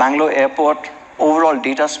reason, the Bangalore airport overall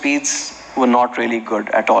data speeds were not really good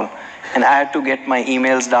at all. And I had to get my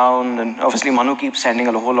emails down, and obviously Manu keeps sending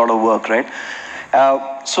a whole lot of work, right?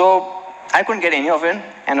 So I couldn't get any of it,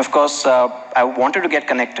 and of course, I wanted to get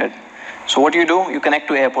connected. So what do? You connect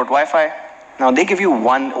to airport Wi-Fi. Now they give you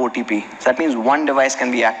one OTP. So that means one device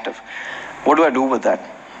can be active. What do I do with that?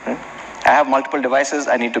 Right? I have multiple devices.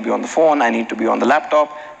 I need to be on the phone. I need to be on the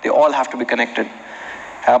laptop. They all have to be connected.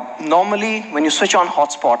 Normally, when you switch on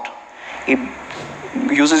hotspot, it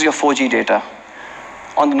uses your 4G data.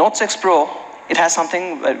 On the Note 6 Pro, it has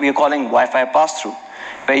something that we are calling Wi-Fi pass-through,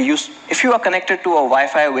 where if you are connected to a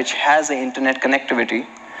Wi-Fi which has an internet connectivity,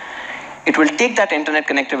 it will take that internet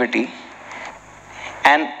connectivity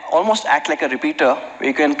and almost act like a repeater where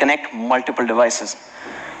you can connect multiple devices,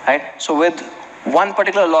 right? So with one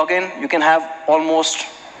particular login, you can have almost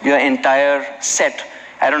your entire set.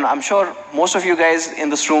 I don't know, I'm sure most of you guys in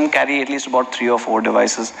this room carry at least about 3 or 4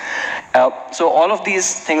 devices. So all of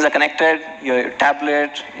these things are connected, your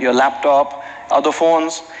tablet, your laptop, other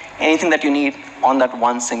phones, anything that you need on that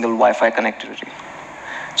one single Wi-Fi connectivity.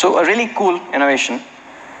 So a really cool innovation.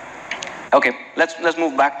 Okay, let's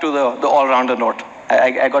move back to the all-rounder Note.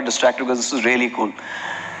 I got distracted because this is really cool.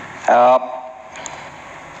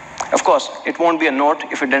 Of course, it won't be a Note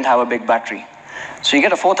if it didn't have a big battery. So you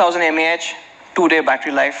get a 4000 mAh, 2-day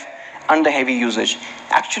battery life under heavy usage.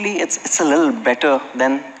 Actually, it's a little better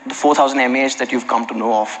than the 4000 mAh that you've come to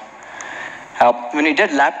know of. When we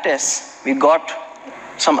did lab tests, we got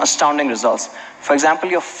some astounding results. For example,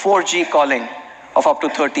 your 4G calling of up to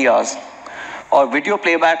 30 hours, or video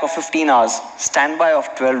playback of 15 hours, standby of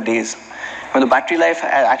 12 days. When the battery life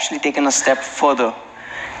had actually taken a step further.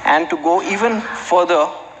 And to go even further,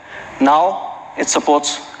 now it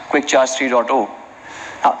supports Quick Charge 3.0.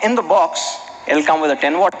 Now in the box, it'll come with a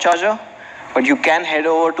 10-watt charger, but you can head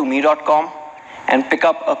over to me.com and pick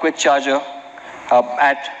up a quick charger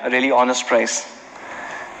at a really honest price.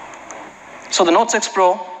 So the Note 6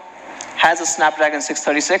 Pro has a Snapdragon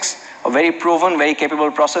 636, a very proven, very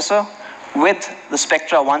capable processor with the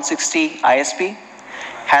Spectra 160 ISP,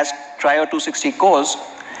 has Trio 260 cores,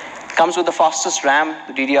 comes with the fastest RAM,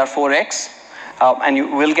 the DDR4X, and you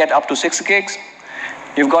will get up to 6 gigs.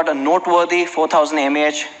 You've got a noteworthy 4000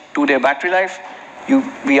 mAh 2-day battery life.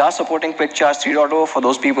 We are supporting Quick Charge 3.0 for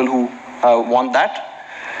those people who want that.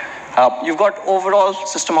 You've got overall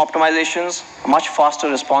system optimizations, much faster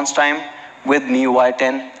response time with MIUI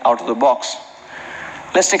 10 out of the box.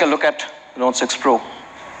 Let's take a look at the Note 6 Pro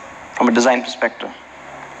from a design perspective.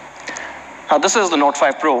 Now this is the Note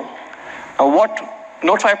 5 Pro. Now what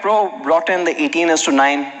Note 5 Pro brought in the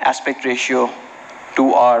 18:9 aspect ratio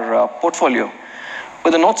to our portfolio.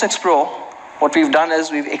 With the Note 6 Pro, what we've done is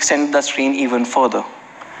we've extended the screen even further.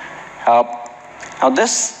 Now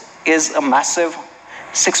this is a massive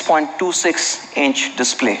 6.26-inch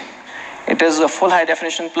display. It is a full high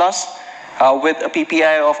definition plus with a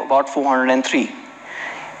PPI of about 403.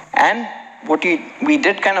 And what we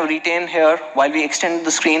did kind of retain here while we extended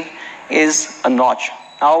the screen is a notch.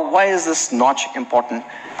 Now why is this notch important?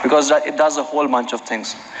 Because it does a whole bunch of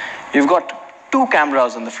things. You've got 2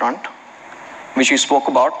 cameras in the front, which we spoke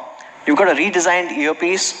about. You've got a redesigned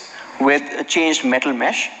earpiece with a changed metal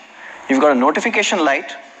mesh. You've got a notification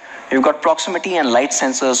light. You've got proximity and light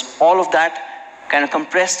sensors. All of that kind of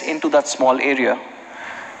compressed into that small area.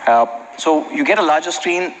 So you get a larger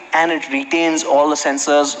screen and it retains all the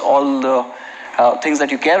sensors, all the things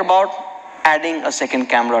that you care about, adding a second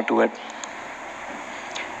camera to it.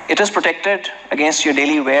 It is protected against your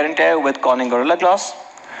daily wear and tear with Corning Gorilla Glass.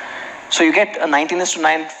 So you get a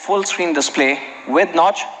 19:9 full screen display with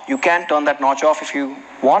notch. You can turn that notch off if you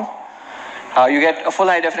want. You get a full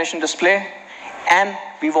high definition display, and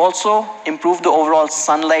we've also improved the overall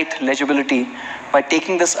sunlight legibility by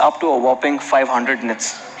taking this up to a whopping 500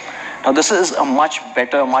 nits. Now this is a much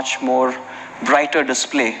better, much more brighter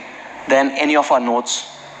display than any of our Notes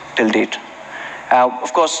till date.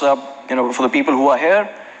 Of course, for the people who are here,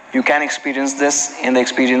 you can experience this in the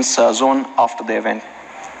experience zone after the event.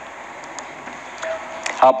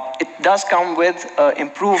 It does come with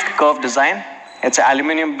improved curve design. It's an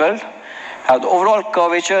aluminum build. The overall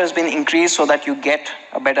curvature has been increased so that you get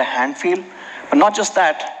a better hand feel. But not just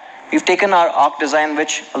that, we've taken our arc design,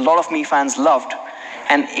 which a lot of Mi fans loved,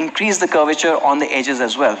 and increase the curvature on the edges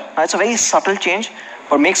as well. Now, it's a very subtle change,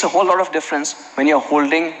 but makes a whole lot of difference when you're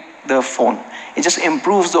holding the phone. It just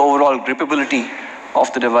improves the overall grippability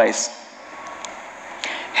of the device.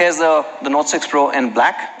 Here's the Note 6 Pro in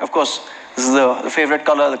black. Of course, this is the favorite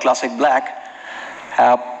color, the classic black.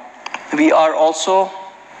 We are also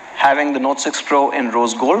having the Note 6 Pro in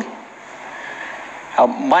rose gold.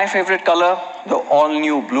 My favorite color, the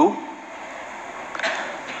all-new blue.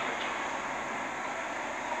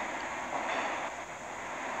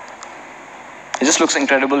 It just looks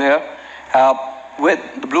incredible here. With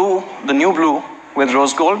the new blue with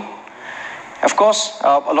rose gold. Of course,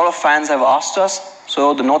 a lot of fans have asked us,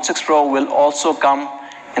 so the Note 6 Pro will also come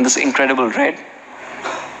in this incredible red.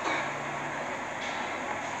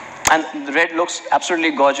 And the red looks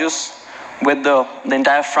absolutely gorgeous with the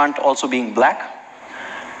entire front also being black.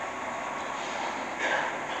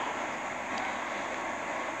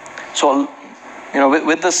 So, you know,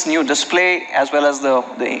 with this new display as well as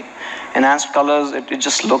the enhanced colors, it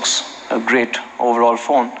just looks a great overall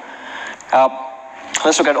phone.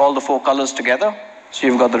 Let's look at all the 4 colors together. So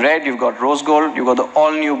you've got the red, you've got rose gold, you've got the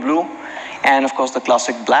all-new blue, and of course the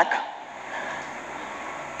classic black.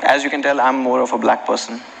 As you can tell, I'm more of a black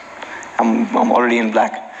person. I'm already in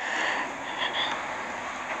black.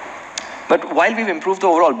 But while we've improved the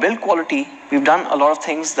overall build quality, we've done a lot of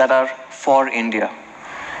things that are for India.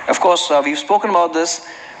 Of course, we've spoken about this.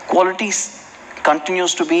 Quality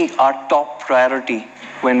continues to be our top priority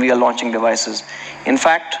when we are launching devices. In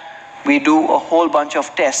fact, we do a whole bunch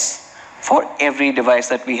of tests for every device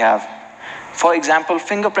that we have. For example,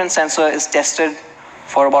 fingerprint sensor is tested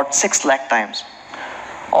for about 6 lakh times.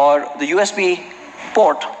 Or the USB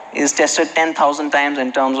port is tested 10,000 times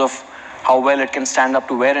in terms of how well it can stand up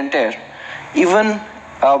to wear and tear. Even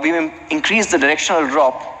we've increased the directional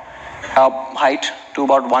drop height to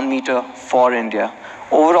about 1 meter for India.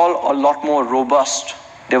 Overall, a lot more robust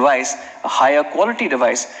device, a higher quality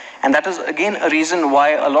device, and that is again a reason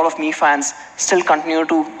why a lot of Mi fans still continue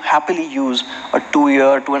to happily use a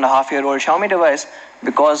 2.5-year-old Xiaomi device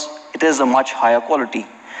because it is a much higher quality,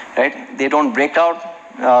 right? They don't break out,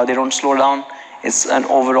 they don't slow down. It's an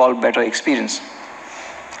overall better experience.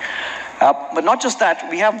 But not just that,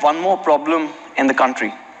 we have one more problem in the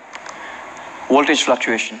country: voltage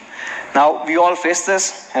fluctuation. Now, we all face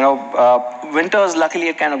this. You know, winters, luckily,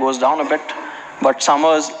 it kind of goes down a bit, but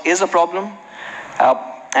summers is a problem.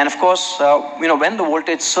 And of course, you know, when the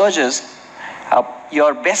voltage surges,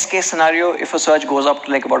 your best case scenario, if a surge goes up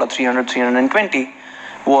to like about a 300, 320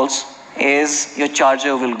 volts, is your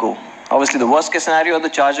charger will go. Obviously, the worst case scenario, the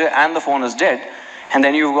charger and the phone is dead, and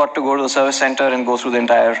then you've got to go to the service center and go through the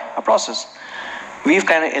entire process. We've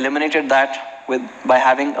kind of eliminated that by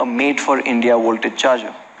having a made-for-India voltage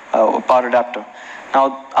charger, power adapter.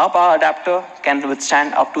 Now, our power adapter can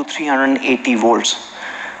withstand up to 380 volts.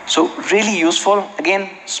 So really useful. Again,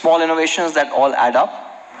 small innovations that all add up.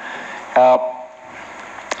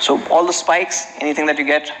 So all the spikes, anything that you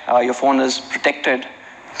get, your phone is protected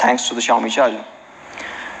thanks to the Xiaomi charger.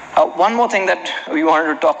 One more thing that we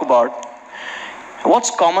wanted to talk about.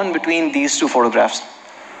 What's common between these 2 photographs?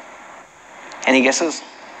 Any guesses?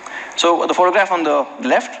 So the photograph on the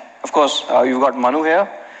left, of course, you've got Manu here,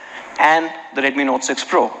 and the Redmi Note 6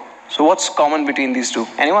 Pro. So what's common between these 2?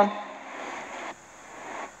 Anyone?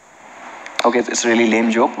 Okay, it's a really lame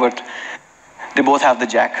joke, but they both have the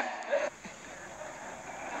jack.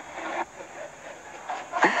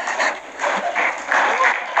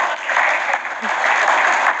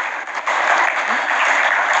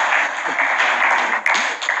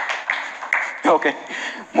 Okay,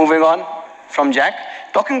 moving on from jack.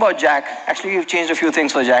 Talking about jack, actually we've changed a few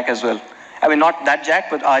things for jack as well. I mean, not that jack,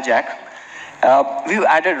 but our jack. We've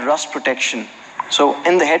added rust protection. So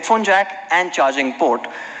in the headphone jack and charging port,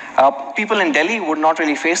 people in Delhi would not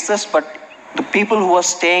really face this, but the people who are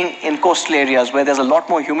staying in coastal areas where there's a lot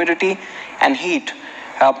more humidity and heat,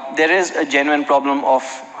 there is a genuine problem of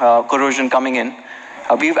corrosion coming in.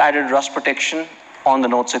 We've added rust protection on the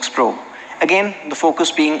Note 6 Pro. Again, the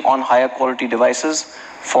focus being on higher quality devices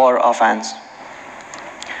for our fans.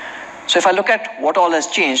 So if I look at what all has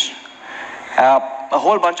changed, a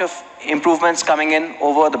whole bunch of improvements coming in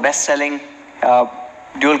over the best-selling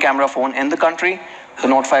dual camera phone in the country, the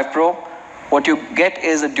Note 5 Pro. What you get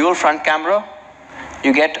is a dual front camera.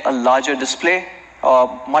 You get a larger display,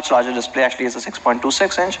 much larger display, actually it's a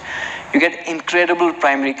 6.26 inch. You get incredible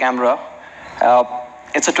primary camera.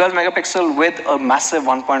 It's a 12 megapixel with a massive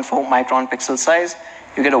 1.4 micron pixel size.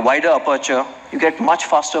 You get a wider aperture. You get much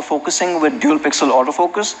faster focusing with dual pixel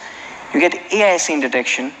autofocus. You get AI scene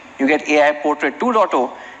detection. You get AI portrait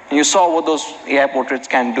 2.0, and you saw what those AI portraits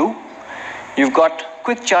can do. You've got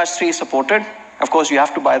quick charge 3 supported. Of course, you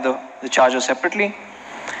have to buy the charger separately.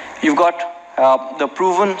 You've got the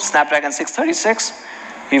proven Snapdragon 636.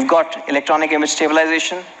 You've got electronic image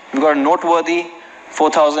stabilization. You've got a noteworthy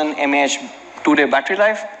 4000 mAh 2-day battery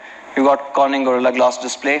life. You've got Corning Gorilla Glass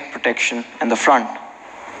display protection in the front,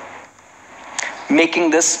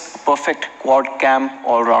 making this a perfect quad cam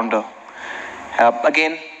all-rounder.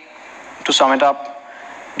 Again, to sum it up,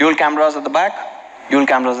 dual cameras at the back, dual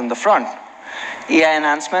cameras in the front, AI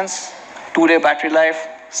enhancements, 2-day battery life,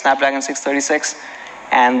 Snapdragon 636,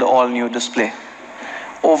 and the all-new display.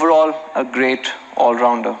 Overall, a great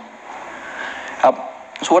all-rounder.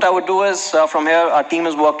 So what I would do is, from here, our team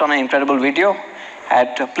has worked on an incredible video.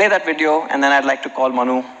 I'd play that video, and then I'd like to call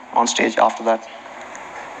Manu on stage after that.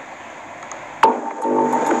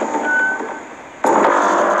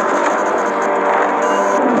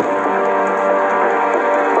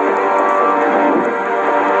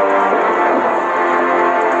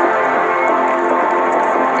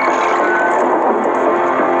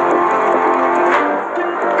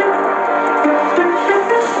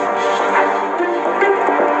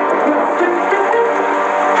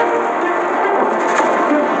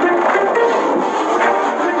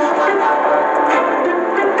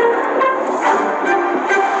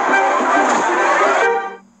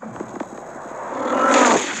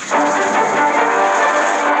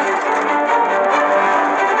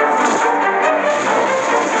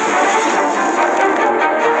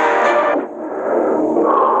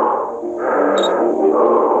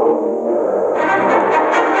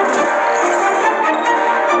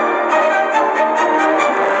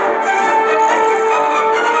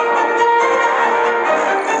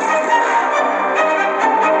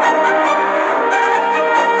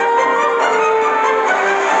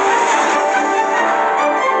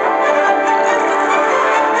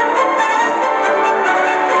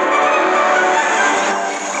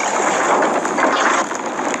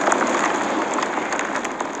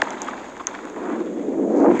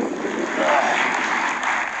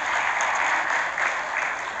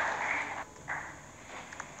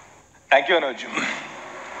 Thank you, Anuj.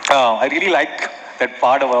 I really like that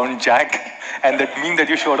part around Jack and that meme that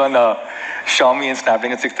you showed on Xiaomi and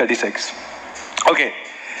Snapdragon 636. Okay,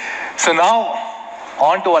 so now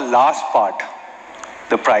on to our last part,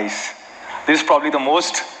 the price. This is probably the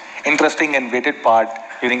most interesting and weighted part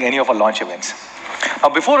during any of our launch events. Now,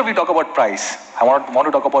 before we talk about price, I want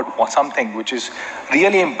to talk about something which is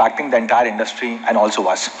really impacting the entire industry and also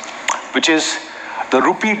us, which is the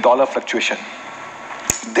rupee-dollar fluctuation.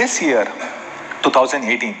 This year,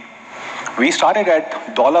 2018, we started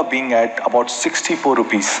at dollar being at about 64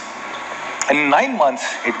 rupees. In 9 months,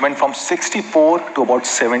 it went from 64 to about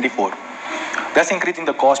 74. That's increasing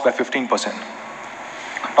the cost by 15%.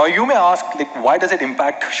 Now you may ask, like, why does it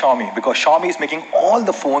impact Xiaomi? Because Xiaomi is making all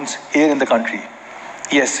the phones here in the country.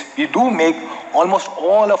 Yes, we do make almost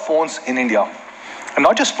all our phones in India. And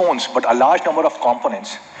not just phones, but a large number of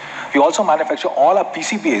components. We also manufacture all our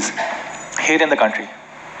PCBs here in the country.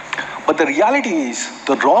 But the reality is,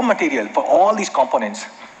 the raw material for all these components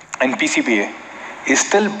and PCBA is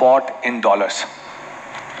still bought in dollars.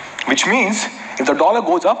 Which means, if the dollar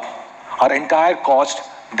goes up, our entire cost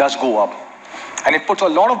does go up. And it puts a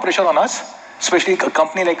lot of pressure on us, especially a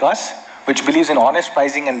company like us, which believes in honest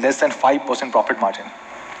pricing and less than 5% profit margin.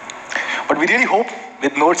 But we really hope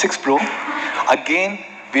with Note 6 Pro, again,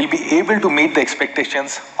 we'll be able to meet the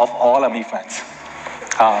expectations of all AMI fans.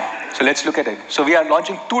 So let's look at it. So we are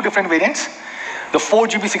launching 2 different variants, the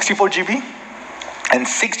 4GB, 64GB and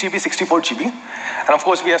 6GB, 64GB. And of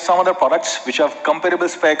course, we have some other products which have comparable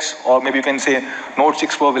specs, or maybe you can say Note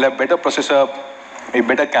 6 Pro will have better processor, a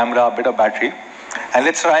better camera, better battery. And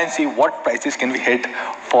let's try and see what prices can we hit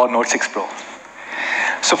for Note 6 Pro.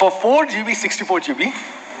 So for 4GB, 64GB,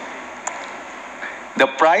 the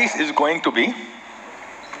price is going to be,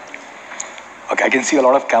 okay, I can see a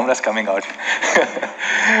lot of cameras coming out.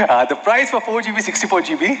 The price for 4GB,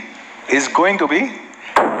 64GB is going to be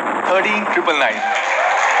 13,999.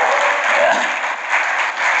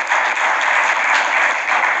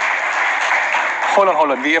 Hold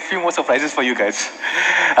on. We have a few more surprises for you guys.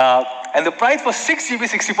 And the price for 6GB,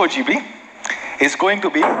 64GB is going to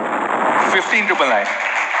be 15,999.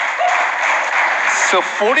 So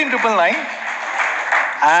 14,999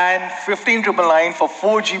 and 15,999 for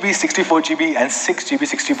 4GB, 64GB and 6GB,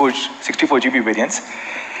 64GB variants.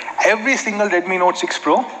 Every single Redmi Note 6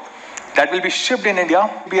 Pro that will be shipped in India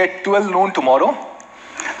will be at 12 noon tomorrow.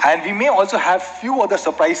 And we may also have few other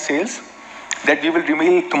surprise sales that we will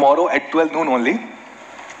reveal tomorrow at 12 noon only.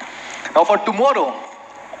 Now for tomorrow,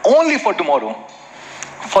 only for tomorrow,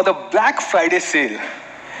 for the Black Friday sale,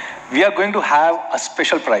 we are going to have a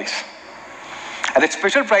special price. And that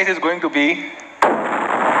special price is going to be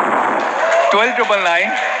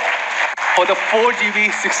 12,999 for the 4GB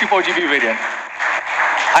 64GB variant.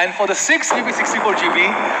 And for the 6GB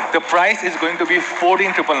 64GB, the price is going to be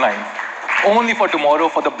 14,999 only for tomorrow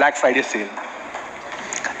for the Black Friday sale.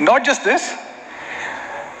 Not just this,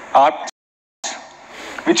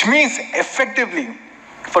 which means effectively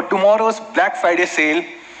for tomorrow's Black Friday sale,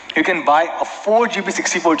 you can buy a 4GB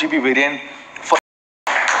 64GB variant for.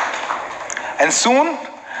 And soon,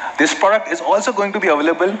 this product is also going to be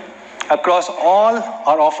available across all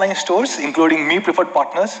our offline stores, including Me Preferred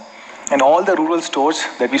Partners and all the rural stores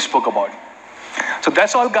that we spoke about. So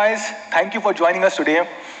that's all, guys. Thank you for joining us today.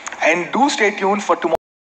 And do stay tuned for tomorrow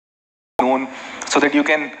noon so that you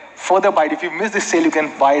can further buy it. If you miss this sale, you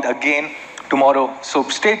can buy it again tomorrow. So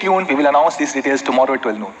stay tuned. We will announce these details tomorrow at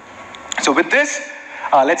 12 noon. So with this,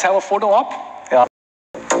 let's have a photo op.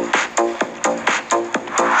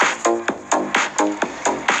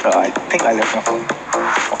 I think I left my phone.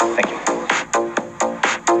 Oh, thank you.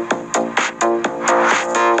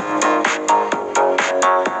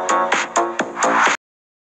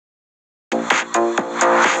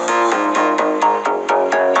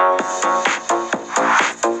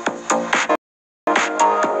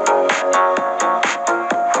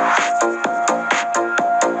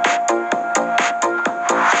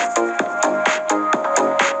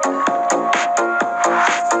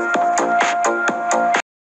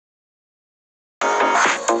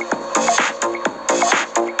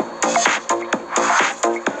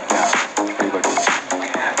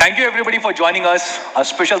 Thank you everybody for joining us. A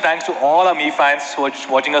special thanks to all our Me fans who are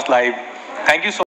watching us live. Thank you so much.